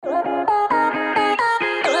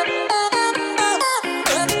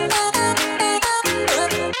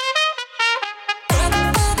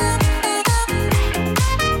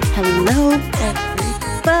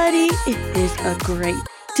a great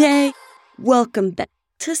day. Welcome back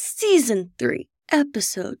to Season 3,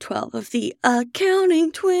 Episode 12 of the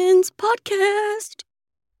Accounting Twins podcast.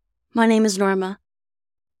 My name is Norma.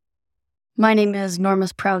 My name is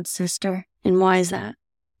Norma's proud sister. And why is that?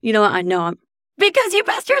 You know what? I know I'm... Because you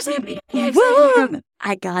passed your CPA exam!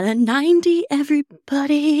 I got a 90,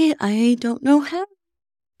 everybody. I don't know how.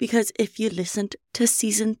 Because if you listened to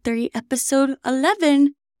Season 3, Episode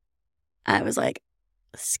 11, I was like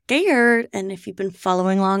scared. And if you've been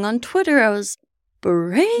following along on Twitter, I was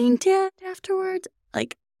brain dead afterwards.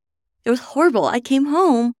 Like, it was horrible. I came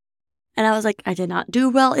home and I was like, I did not do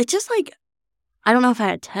well. It's just like, I don't know if I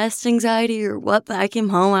had test anxiety or what, but I came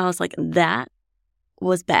home and I was like, that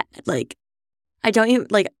was bad. Like, I don't even,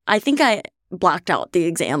 like, I think I blocked out the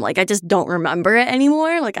exam. Like, I just don't remember it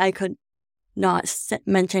anymore. Like, I could not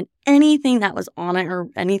mention anything that was on it or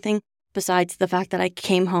anything besides the fact that I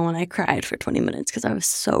came home and I cried for 20 minutes because I was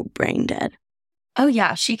so brain dead. Oh,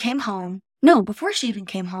 yeah. She came home. No, before she even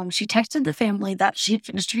came home, she texted the family that she had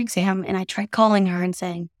finished her exam, and I tried calling her and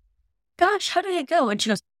saying, gosh, how did it go? And she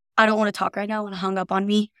goes, I don't want to talk right now, and hung up on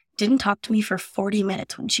me. Didn't talk to me for 40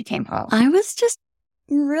 minutes when she came home. I was just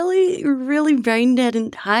really, really brain dead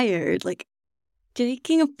and tired. Like,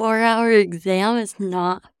 taking a 4-hour exam is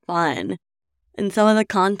not fun. And some of the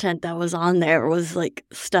content that was on there was like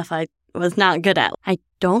stuff I was not good at. I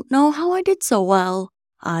don't know how I did so well.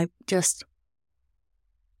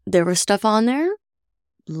 There was stuff on there,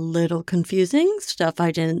 little confusing, stuff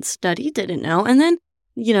I didn't study, didn't know. And then,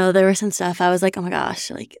 you know, there was some stuff I was like, oh my gosh,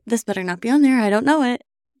 like, this better not be on there. I don't know it.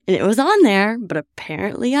 And it was on there, but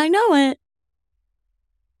apparently I know it.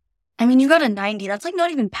 I mean, you got a 90. That's like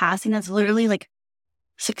not even passing. That's literally like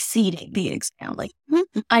succeeding the exam. Like,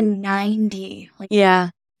 a 90. Like, yeah.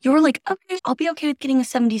 You were like, okay, I'll be okay with getting a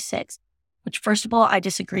 76. Which, first of all, I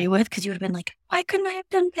disagree with, because you would have been like, why couldn't I have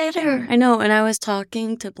done better? I know, and I was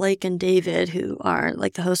talking to Blake and David, who are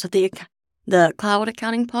like the hosts of the Cloud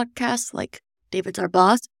Accounting podcast. Like, David's our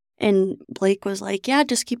boss, and Blake was like, yeah,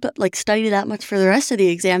 just keep it, like, study that much for the rest of the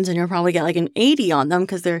exams, and you'll probably get like an 80 on them,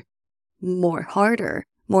 because they're harder.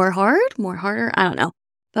 More harder? I don't know.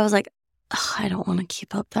 But I was like, I don't want to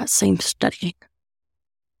keep up that same studying.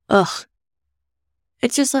 Ugh.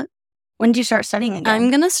 It's just like, when did you start studying again? I'm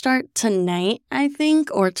going to start tonight, I think,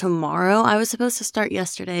 or tomorrow. I was supposed to start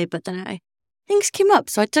yesterday, but then things came up,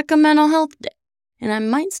 so I took a mental health day. And I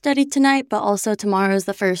might study tonight, but also tomorrow is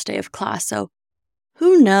the first day of class, so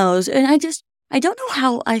who knows? And I don't know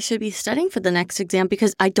how I should be studying for the next exam,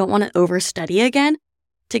 because I don't want to overstudy again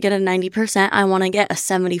to get a 90%. I want to get a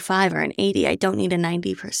 75 or an 80. I don't need a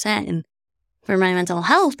 90%. And for my mental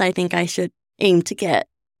health, I think I should aim to get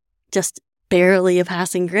just barely a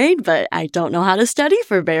passing grade, but I don't know how to study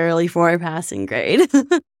for barely for a passing grade.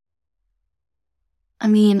 I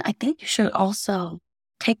mean, I think you should also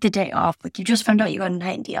take the day off. Like, you just found out you got a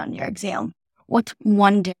 90 on your exam. What's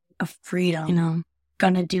one day of freedom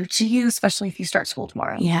gonna do to you, especially if you start school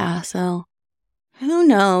tomorrow? Yeah, so who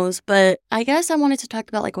knows? But I guess I wanted to talk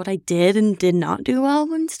about like what I did and did not do well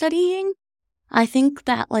when studying. I think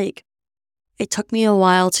that like it took me a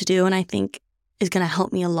while to do, and I think is gonna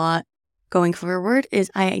help me a lot going forward, is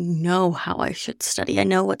I know how I should study. I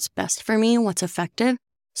know what's best for me and what's effective.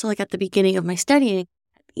 So like at the beginning of my studying,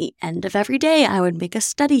 at the end of every day, I would make a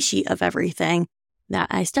study sheet of everything that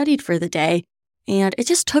I studied for the day. And it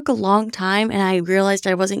just took a long time, and I realized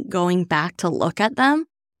I wasn't going back to look at them.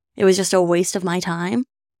 It was just a waste of my time.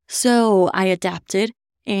 So I adapted,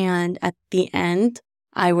 and at the end,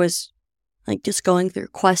 I was like just going through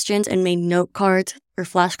questions and made note cards or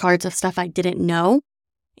flashcards of stuff I didn't know.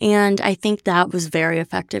 And I think that was very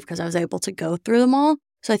effective because I was able to go through them all.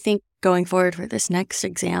 So I think going forward for this next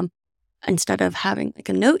exam, instead of having like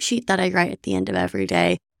a note sheet that I write at the end of every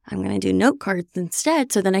day, I'm going to do note cards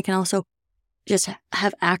instead. So then I can also just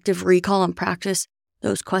have active recall and practice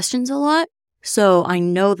those questions a lot. So I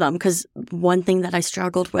know them, because one thing that I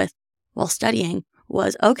struggled with while studying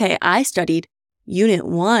was, okay, I studied Unit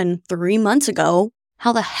 1 3 months ago.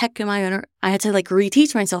 How the heck am I had to like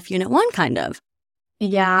reteach myself Unit 1 kind of.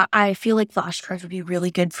 Yeah, I feel like flashcards would be really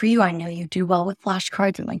good for you. I know you do well with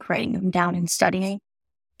flashcards and like writing them down and studying.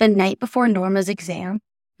 The night before Norma's exam,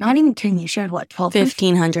 not even kidding you, she had what,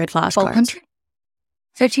 1,500 flashcards.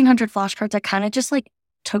 1,500 flashcards. I kind of just like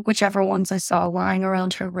took whichever ones I saw lying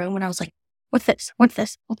around her room, and I was like, what's this? What's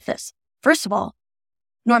this? What's this? First of all,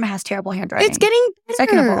 Norma has terrible handwriting. It's getting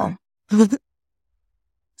better.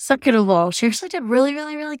 Second of all, she actually did really,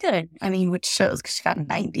 really, really good. I mean, which shows because she got a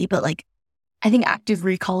 90, but like, I think active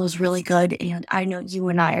recall is really good. And I know you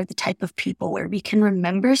and I are the type of people where we can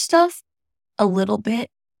remember stuff a little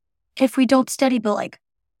bit if we don't study, but like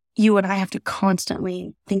you and I have to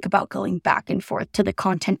constantly think about going back and forth to the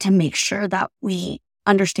content to make sure that we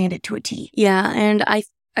understand it to a T. Yeah, and I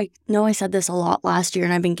know I said this a lot last year,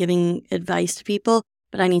 and I've been giving advice to people,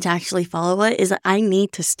 but I need to actually follow it, is that I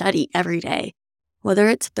need to study every day. Whether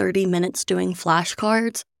it's 30 minutes doing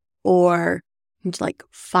flashcards or like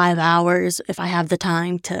 5 hours if I have the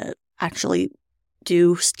time to actually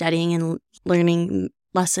do studying and learning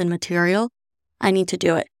lesson material, I need to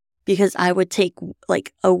do it. Because I would take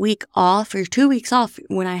like a week off or 2 weeks off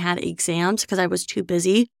when I had exams because I was too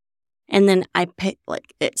busy. And then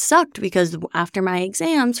it sucked because after my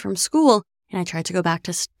exams from school and I tried to go back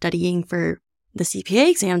to studying for the CPA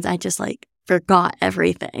exams, I just like forgot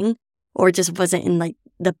everything or just wasn't in like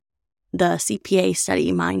the CPA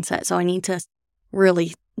study mindset. So I need to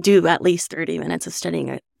really do at least 30 minutes of studying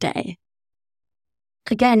a day.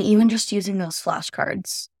 Again, even just using those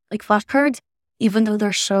flashcards. Like flashcards, even though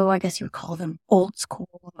they're so, I guess you would call them old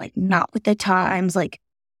school, like not with the times, like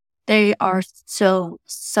they are so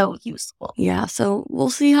useful. Yeah, so we'll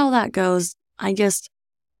see how that goes. I don't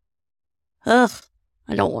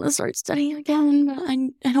want to start studying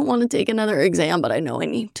again. I don't want to take another exam, but I know I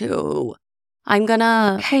need to.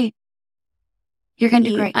 Hey, you're going to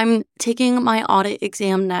do great. I'm taking my audit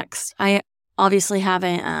exam next. I obviously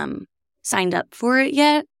haven't signed up for it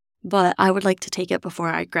yet, but I would like to take it before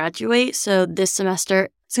I graduate. So this semester,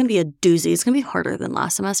 it's going to be a doozy. It's going to be harder than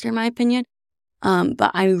last semester, in my opinion.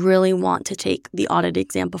 But I really want to take the audit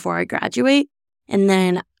exam before I graduate. And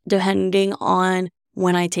then depending on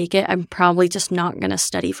when I take it, I'm probably just not going to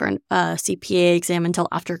study for a CPA exam until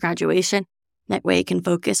after graduation. That way I can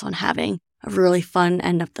focus on having a really fun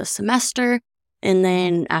end of the semester. And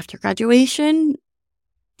then after graduation,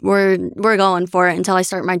 we're going for it until I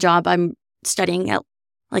start my job. I'm studying at,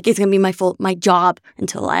 like, it's going to be my job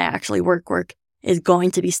until I actually work is going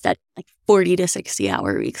to be like 40 to 60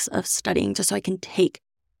 hour weeks of studying just so I can take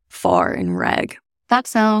FAR and reg. That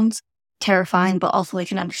sounds terrifying, but also I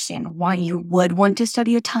can understand why you would want to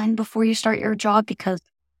study a ton before you start your job, because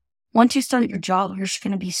once you start your job, you're just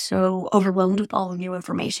going to be so overwhelmed with all the new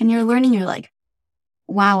information you're learning. You're like,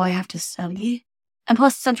 wow, I have to study. And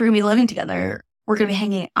plus, since we're going to be living together, we're going to be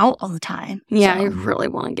hanging out all the time. Yeah, so I really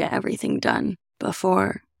want to get everything done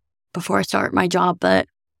before I start my job. But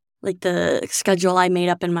like the schedule I made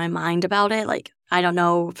up in my mind about it, like, I don't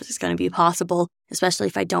know if it's going to be possible, especially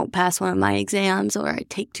if I don't pass one of my exams or I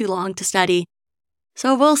take too long to study.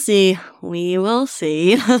 So we'll see. We will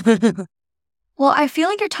see. Well, I feel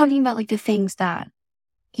like you're talking about like the things that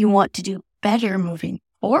you want to do better moving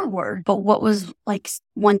forward. But what was like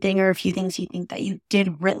one thing or a few things you think that you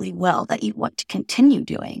did really well that you want to continue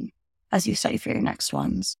doing as you study for your next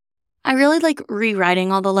ones? I really like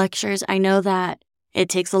rewriting all the lectures. I know that it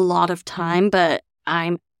takes a lot of time, but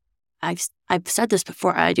I've said this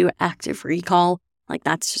before, I do active recall. Like,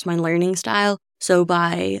 that's just my learning style. So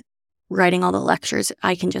by writing all the lectures,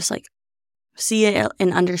 I can just like see it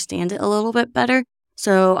and understand it a little bit better.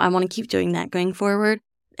 So I want to keep doing that going forward.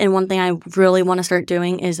 And one thing I really want to start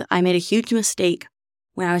doing is I made a huge mistake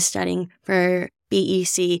when I was studying for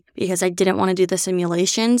BEC because I didn't want to do the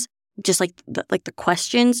simulations, just like the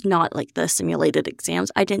questions, not like the simulated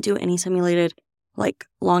exams. I didn't do any simulated like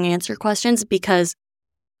long answer questions because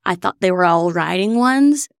I thought they were all writing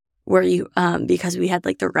ones where you because we had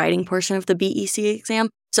like the writing portion of the BEC exam.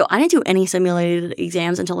 So I didn't do any simulated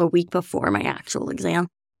exams until a week before my actual exam,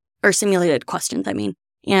 or simulated questions, I mean.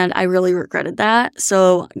 And I really regretted that.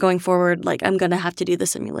 So going forward, like, I'm going to have to do the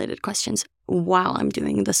simulated questions while I'm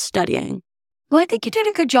doing the studying. Well, I think you did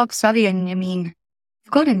a good job studying. I mean,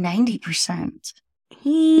 you've got a 90%.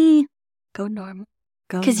 Go normal.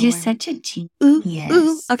 Because you're such a genius.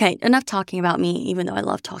 Ooh. Okay, enough talking about me, even though I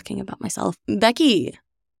love talking about myself. Becky,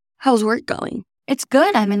 how's work going? It's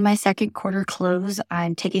good. I'm in my second quarter close.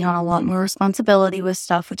 I'm taking on a lot more responsibility with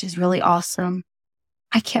stuff, which is really awesome.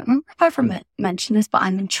 I can't remember if I ever mentioned this, but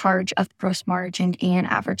I'm in charge of gross margin and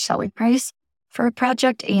average selling price for a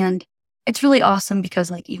project. And it's really awesome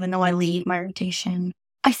because, like, even though I lead my rotation,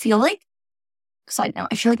 I feel like, side note,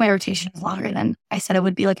 I feel like my rotation is longer than I said it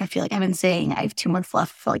would be. Like, I feel like I've been saying I have 2 months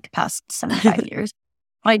left for like the past 75 years.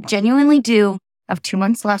 But I genuinely do have 2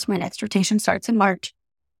 months left. My next rotation starts in March.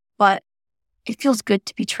 But it feels good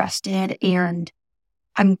to be trusted, and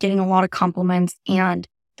I'm getting a lot of compliments, and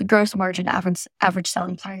the gross margin average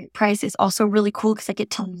selling price is also really cool because I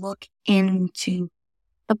get to look into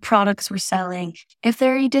the products we're selling, if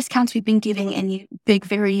there are any discounts we've been giving, any big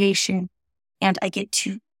variation, and I get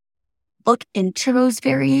to look into those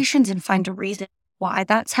variations and find a reason why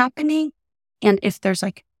that's happening. And if there's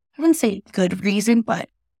like, I wouldn't say good reason, but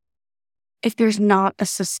if there's not a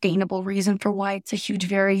sustainable reason for why it's a huge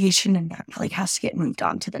variation, and that like has to get moved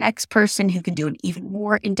on to the next person who can do an even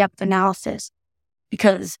more in-depth analysis.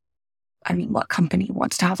 Because I mean, what company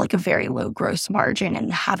wants to have like a very low gross margin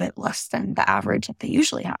and have it less than the average that they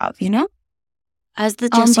usually have, you know? As the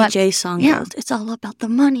Jessie J song goes, it's all about the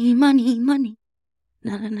money, money, money.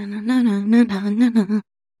 Na, na, na, na, na, na, na, na, na.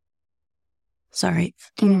 Sorry.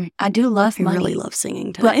 I do love money. I really love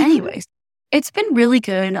singing today. But anyways, it's been really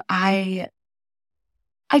good. I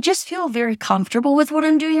just feel very comfortable with what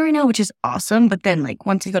I'm doing right now, which is awesome. But then like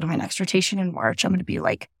once I go to my next rotation in March, I'm going to be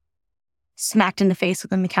like smacked in the face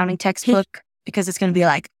with an accounting textbook because it's going to be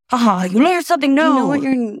like, haha, you learned something new. You know what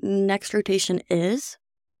your next rotation is?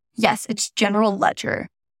 Yes, it's general ledger.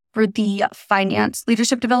 For the finance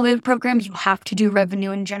leadership development program, you have to do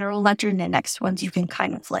revenue and general ledger. And the next ones, you can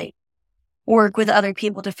kind of like work with other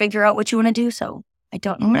people to figure out what you want to do. So I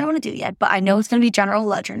don't know what I want to do yet, but I know it's going to be general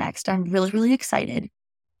ledger next. I'm really, really excited.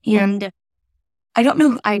 And I don't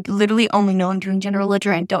know. I literally only know I'm doing general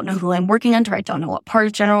ledger. I don't know who I'm working under. I don't know what part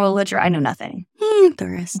of general ledger. I know nothing.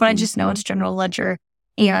 But I just know it's general ledger.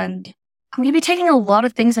 And I'm going to be taking a lot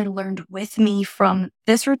of things I learned with me from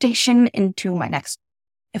this rotation into my next.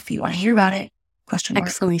 If you want to hear about it, question mark.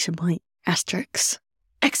 Exclamation point. Asterisk.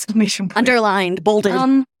 Exclamation point. Underlined.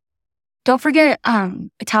 Bolded. Don't forget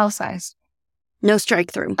italicized. No strike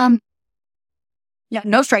through. Yeah,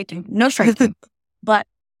 no strike through. No strike through. But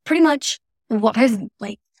pretty much what I've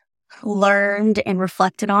like learned and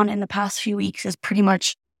reflected on in the past few weeks is pretty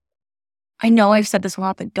much, I know I've said this a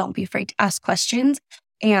lot, but don't be afraid to ask questions.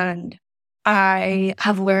 And I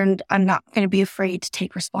have learned I'm not going to be afraid to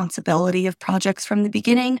take responsibility of projects from the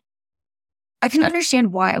beginning. I can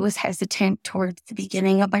understand why I was hesitant towards the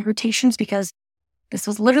beginning of my rotations because this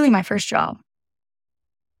was literally my first job.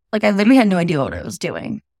 Like I literally had no idea what I was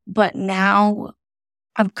doing. But now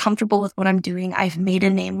I'm comfortable with what I'm doing. I've made a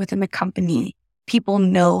name within the company. People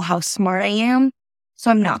know how smart I am. So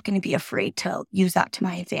I'm not going to be afraid to use that to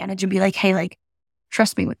my advantage and be like, hey, like,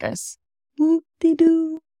 trust me with this.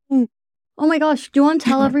 Whoop-de-doo. Oh my gosh, do you want to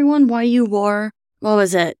tell everyone why you wore, what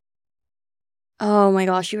was it? Oh my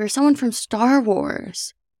gosh, you were someone from Star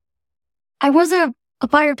Wars. I was a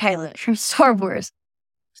fighter pilot from Star Wars.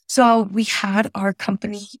 So we had our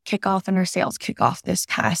company kickoff and our sales kickoff this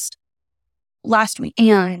past last week.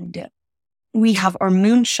 And we have our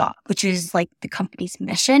moonshot, which is like the company's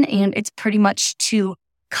mission. And it's pretty much to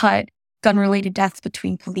cut gun-related deaths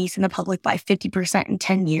between police and the public by 50% in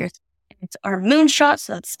 10 years. It's our moonshot,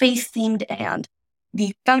 so that's space-themed, and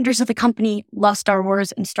the founders of the company love Star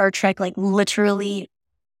Wars and Star Trek. Like, literally,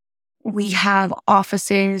 we have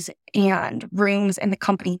offices and rooms in the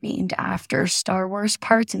company named after Star Wars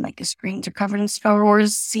parts, and, like, the screens are covered in Star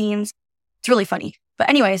Wars scenes. It's really funny. But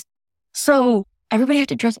anyways, so everybody had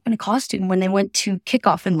to dress up in a costume when they went to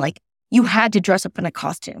kickoff, and, like, you had to dress up in a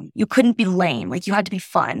costume. You couldn't be lame. Like, you had to be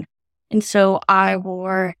fun. And so I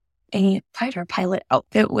wore a fighter pilot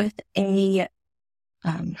outfit with a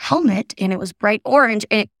helmet, and it was bright orange,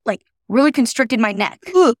 and it like really constricted my neck.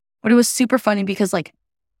 But it was super funny because like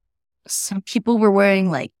some people were wearing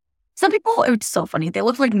it was so funny. They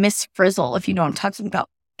looked like Miss Frizzle, if you know what I'm talking about.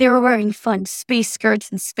 They were wearing fun space skirts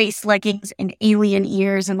and space leggings and alien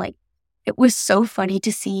ears, and like it was so funny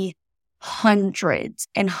to see hundreds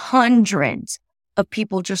and hundreds of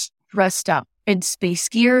people just dressed up in space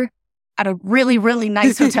gear at a really, really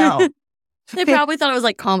nice hotel. They probably thought it was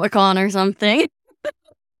like Comic-Con or something.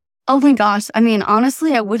 Oh my gosh. I mean,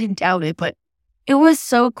 honestly, I wouldn't doubt it, but it was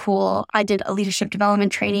so cool. I did a leadership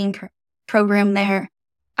development training program there.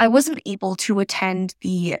 I wasn't able to attend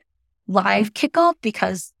the live kickoff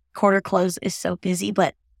because quarter close is so busy,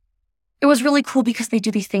 but it was really cool because they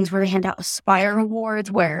do these things where they hand out Aspire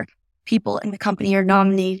Awards where people in the company are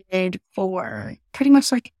nominated for pretty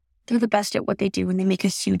much like they're the best at what they do and they make a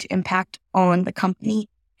huge impact on the company.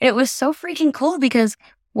 And it was so freaking cool because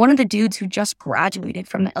one of the dudes who just graduated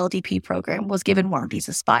from the LDP program was given one of these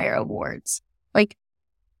Aspire Awards. Like,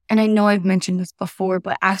 and I know I've mentioned this before,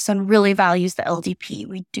 but Axon really values the LDP.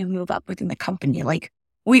 We do move up within the company. Like,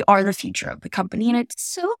 we are the future of the company, and it's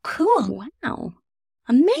so cool. Wow.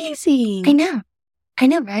 Amazing. I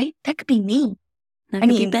know, right? That could be me. That could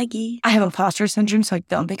be Becky. I have imposter syndrome, so I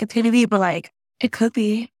don't think it's going to be, but like, it could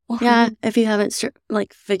be. Yeah, if you haven't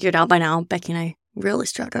figured out by now, Becky and I really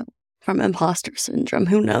struggle from imposter syndrome.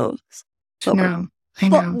 Who knows? I know.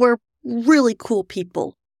 But we're really cool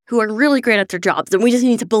people who are really great at their jobs, and we just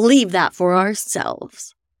need to believe that for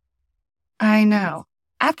ourselves. I know.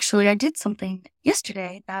 Actually, I did something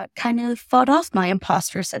yesterday that kind of fought off my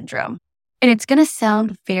imposter syndrome. And it's going to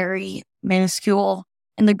sound very minuscule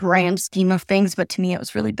in the grand scheme of things, but to me, it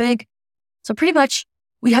was really big. So pretty much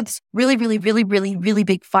we have this really, really, really, really, really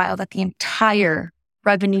big file that the entire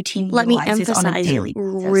revenue team Let me utilizes on a emphasize, daily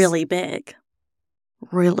basis. really big.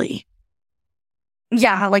 Really.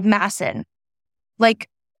 Yeah, like massive. Like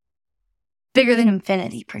bigger than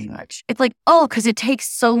infinity, pretty much. It's like, oh, because it takes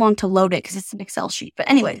so long to load it because it's an Excel sheet. But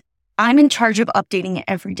anyway, I'm in charge of updating it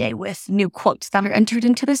every day with new quotes that are entered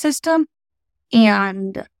into the system.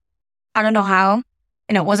 And I don't know how,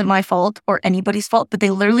 and it wasn't my fault or anybody's fault, but they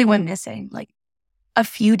literally went missing. Like a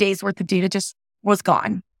few days worth of data just was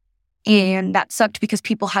gone. And that sucked because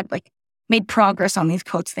people had like made progress on these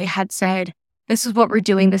quotes. They had said, this is what we're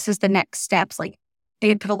doing. This is the next steps. Like they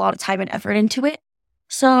had put a lot of time and effort into it.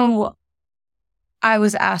 So I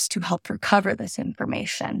was asked to help recover this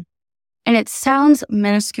information. And it sounds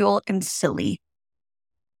minuscule and silly,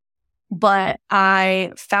 but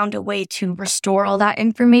I found a way to restore all that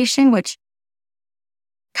information, which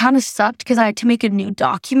kind of sucked because I had to make a new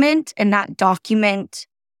document, and that document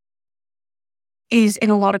is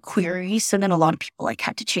in a lot of queries. So then a lot of people like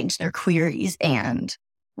had to change their queries and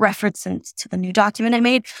references to the new document I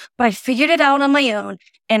made. But I figured it out on my own,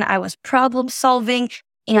 and I was problem solving,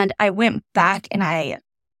 and I went back and I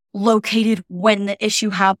located when the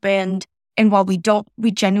issue happened. And while we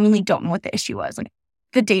genuinely don't know what the issue was, like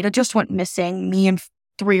the data just went missing. Me and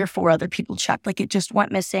 3 or 4 other people checked, like it just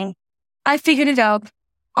went missing. I figured it out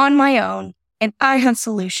on my own, and I had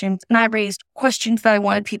solutions, and I raised questions that I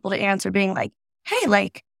wanted people to answer, being like, hey,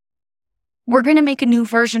 like, we're going to make a new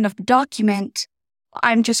version of the document.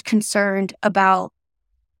 I'm just concerned about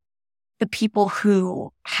the people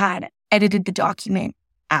who had edited the document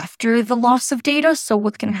after the loss of data. So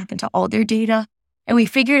what's going to happen to all their data? And we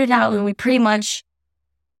figured it out, and I pretty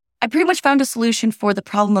much found a solution for the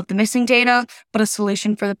problem of the missing data, but a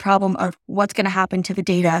solution for the problem of what's going to happen to the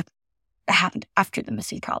data that happened after the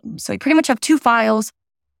missing problem. So we pretty much have 2 files,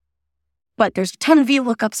 but there's a ton of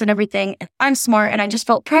VLOOKUPs and everything. And I'm smart, and I just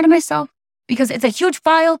felt proud of myself because it's a huge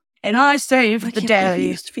file, and I saved the day. I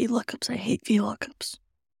used VLOOKUPs. I hate VLOOKUPs.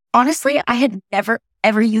 Honestly, I had never,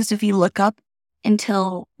 ever used a VLOOKUP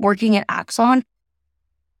until working at Axon.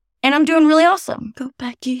 And I'm doing really awesome. Go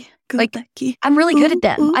Becky. Go Like, Becky. I'm really good at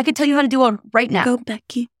them. Ooh. I could tell you how to do one right now. Go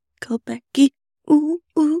Becky. Go Becky. Ooh,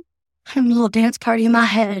 ooh. I'm a little dance party in my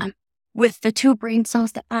head with the 2 brain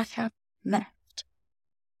cells that I have left.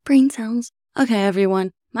 Brain cells. Okay,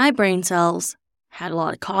 everyone. My brain cells had a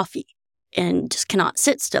lot of coffee and just cannot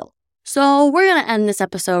sit still. So we're going to end this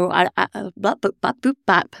episode. Yeah,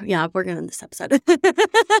 we're going to end this episode.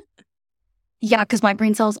 Yeah, because my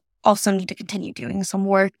brain cells also need to continue doing some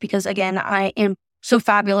work because, again, I am so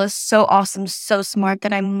fabulous, so awesome, so smart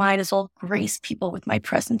that I might as well grace people with my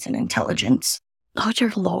presence and intelligence. Oh,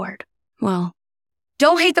 dear Lord. Well,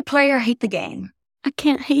 don't hate the player, hate the game. I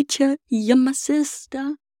can't hate you. You're my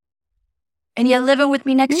sister. And you're living with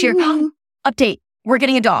me next year. Update. We're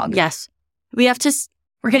getting a dog. Yes. We have to...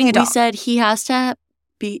 We're getting a dog. We said he has to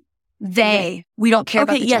be... They. We don't care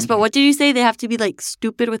about the yes, gender. but what did you say? They have to be, like,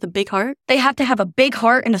 stupid with a big heart? They have to have a big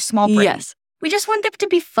heart and a small brain. Yes. We just want them to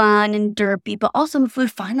be fun and derpy, but also if we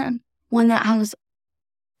find one that has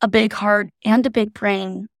a big heart and a big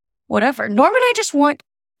brain, whatever. Norm and I just want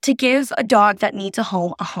to give a dog that needs a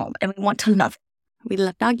home, and we want to love it. We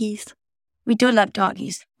love doggies. We do love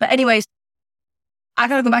doggies. But anyways, I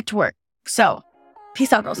gotta go back to work. So,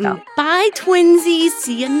 peace out, Girl Scout. Bye, twinsies.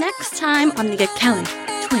 See you next time on the Get Kelly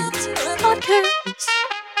Twins Podcast.